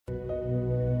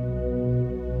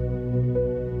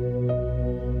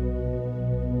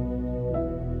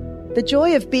The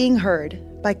Joy of Being Heard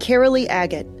by Carolee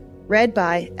Agate, read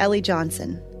by Ellie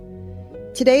Johnson.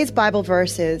 Today's Bible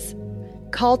verse is,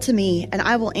 "Call to me, and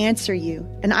I will answer you,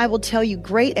 and I will tell you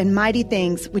great and mighty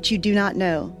things which you do not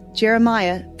know."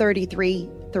 Jeremiah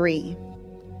 33:3.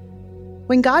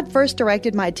 When God first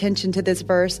directed my attention to this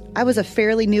verse, I was a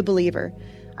fairly new believer.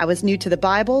 I was new to the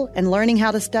Bible and learning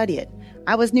how to study it.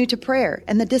 I was new to prayer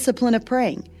and the discipline of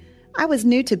praying. I was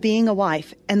new to being a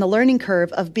wife, and the learning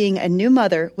curve of being a new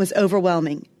mother was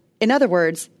overwhelming. In other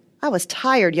words, I was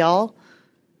tired, y'all.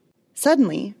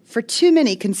 Suddenly, for too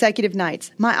many consecutive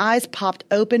nights, my eyes popped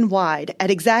open wide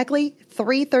at exactly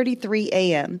 3:33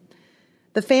 a.m.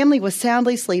 The family was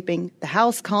soundly sleeping, the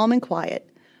house calm and quiet.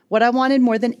 What I wanted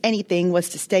more than anything was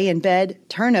to stay in bed,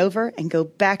 turn over, and go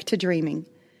back to dreaming.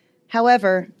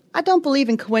 However, I don't believe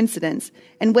in coincidence,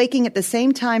 and waking at the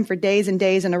same time for days and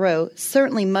days in a row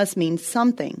certainly must mean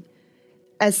something.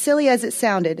 As silly as it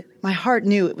sounded, my heart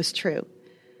knew it was true.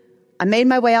 I made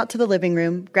my way out to the living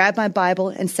room, grabbed my Bible,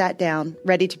 and sat down,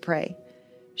 ready to pray.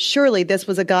 Surely this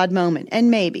was a God moment, and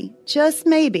maybe, just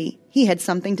maybe, He had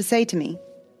something to say to me.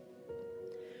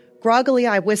 Groggily,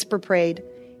 I whisper prayed,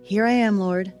 "Here I am,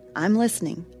 Lord. I'm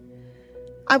listening."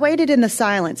 I waited in the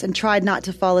silence and tried not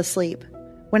to fall asleep.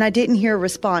 When I didn't hear a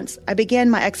response, I began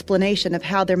my explanation of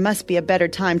how there must be a better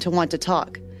time to want to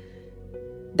talk.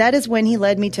 That is when He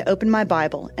led me to open my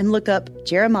Bible and look up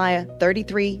Jeremiah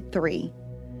 33:3.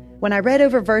 When I read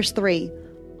over verse 3,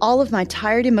 all of my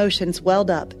tired emotions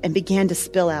welled up and began to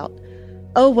spill out.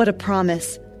 Oh, what a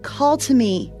promise! Call to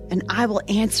me, and I will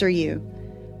answer you.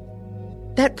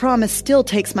 That promise still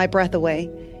takes my breath away.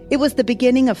 It was the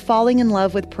beginning of falling in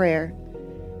love with prayer.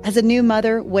 As a new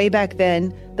mother, way back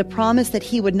then, the promise that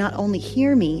He would not only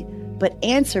hear me, but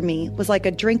answer me was like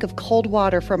a drink of cold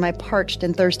water for my parched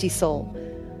and thirsty soul.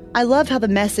 I love how the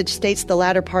Message states the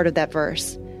latter part of that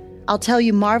verse. I'll tell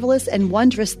you marvelous and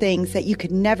wondrous things that you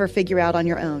could never figure out on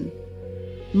your own.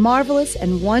 Marvelous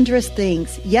and wondrous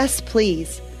things, yes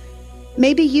please.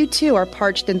 Maybe you too are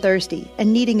parched and thirsty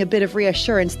and needing a bit of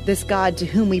reassurance this God to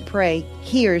whom we pray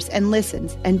hears and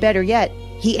listens, and better yet,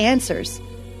 He answers.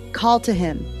 Call to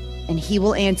Him, and He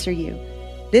will answer you.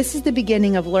 This is the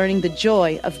beginning of learning the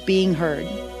joy of being heard.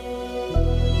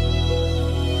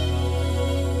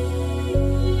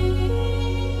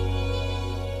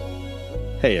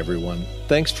 Hey everyone,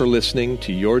 thanks for listening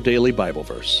to Your Daily Bible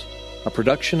Verse, a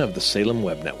production of the Salem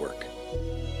Web Network.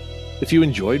 If you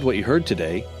enjoyed what you heard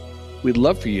today, we'd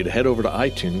love for you to head over to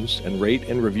iTunes and rate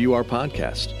and review our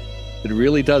podcast. It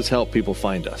really does help people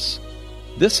find us.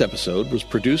 This episode was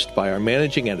produced by our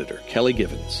managing editor, Kelly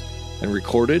Givens, and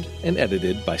recorded and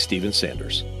edited by Stephen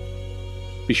Sanders.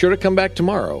 Be sure to come back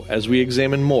tomorrow as we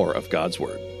examine more of God's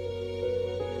Word.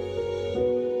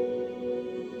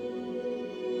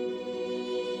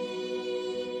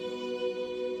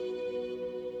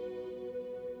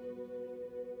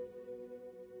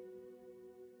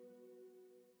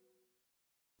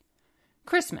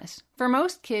 Christmas. For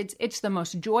most kids, it's the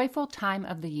most joyful time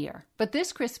of the year. But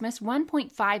this Christmas,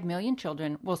 1.5 million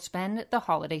children will spend the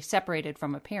holiday separated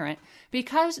from a parent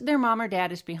because their mom or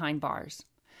dad is behind bars.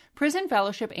 Prison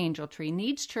Fellowship Angel Tree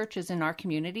needs churches in our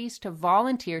communities to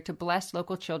volunteer to bless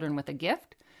local children with a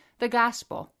gift, the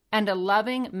gospel, and a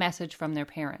loving message from their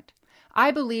parent.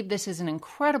 I believe this is an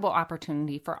incredible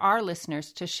opportunity for our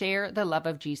listeners to share the love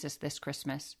of Jesus this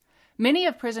Christmas. Many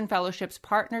of Prison Fellowship's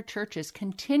partner churches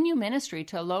continue ministry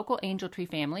to local Angel Tree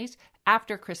families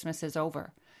after Christmas is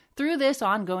over. Through this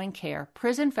ongoing care,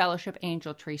 Prison Fellowship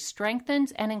Angel Tree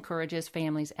strengthens and encourages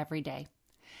families every day.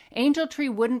 Angel Tree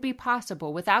wouldn't be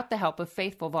possible without the help of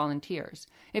faithful volunteers.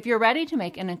 If you're ready to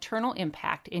make an eternal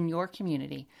impact in your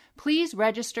community, please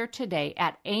register today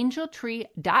at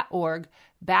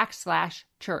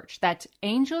angeltree.org/church. That's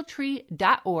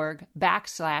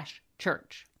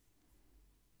angeltree.org/church.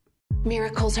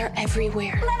 Miracles are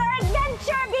everywhere. Let our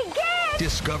adventure begin!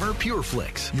 Discover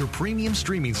PureFlix, your premium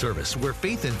streaming service where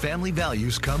faith and family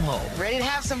values come home. Ready to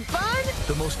have some fun?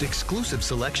 The most exclusive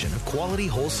selection of quality,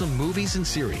 wholesome movies and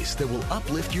series that will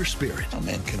uplift your spirit. A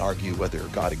man can argue whether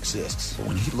God exists, but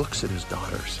when he looks at his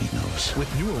daughters, he knows.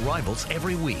 With new arrivals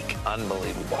every week.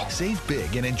 Unbelievable. Save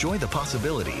big and enjoy the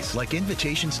possibilities, like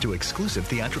invitations to exclusive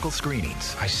theatrical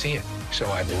screenings. I see it, so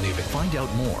I believe it. Find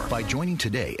out more by joining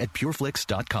today at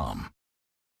pureflix.com.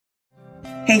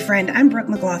 Hey friend, I'm Brooke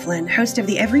McLaughlin, host of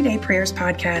the Everyday Prayers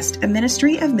podcast, a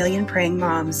ministry of million praying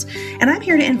moms, and I'm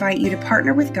here to invite you to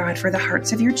partner with God for the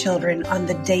hearts of your children on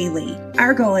the daily.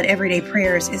 Our goal at Everyday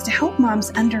Prayers is to help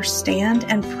moms understand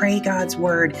and pray God's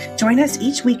Word. Join us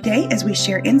each weekday as we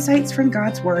share insights from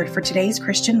God's Word for today's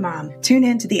Christian mom. Tune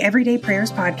in to the Everyday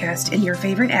Prayers podcast in your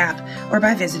favorite app or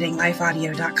by visiting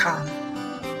lifeaudio.com.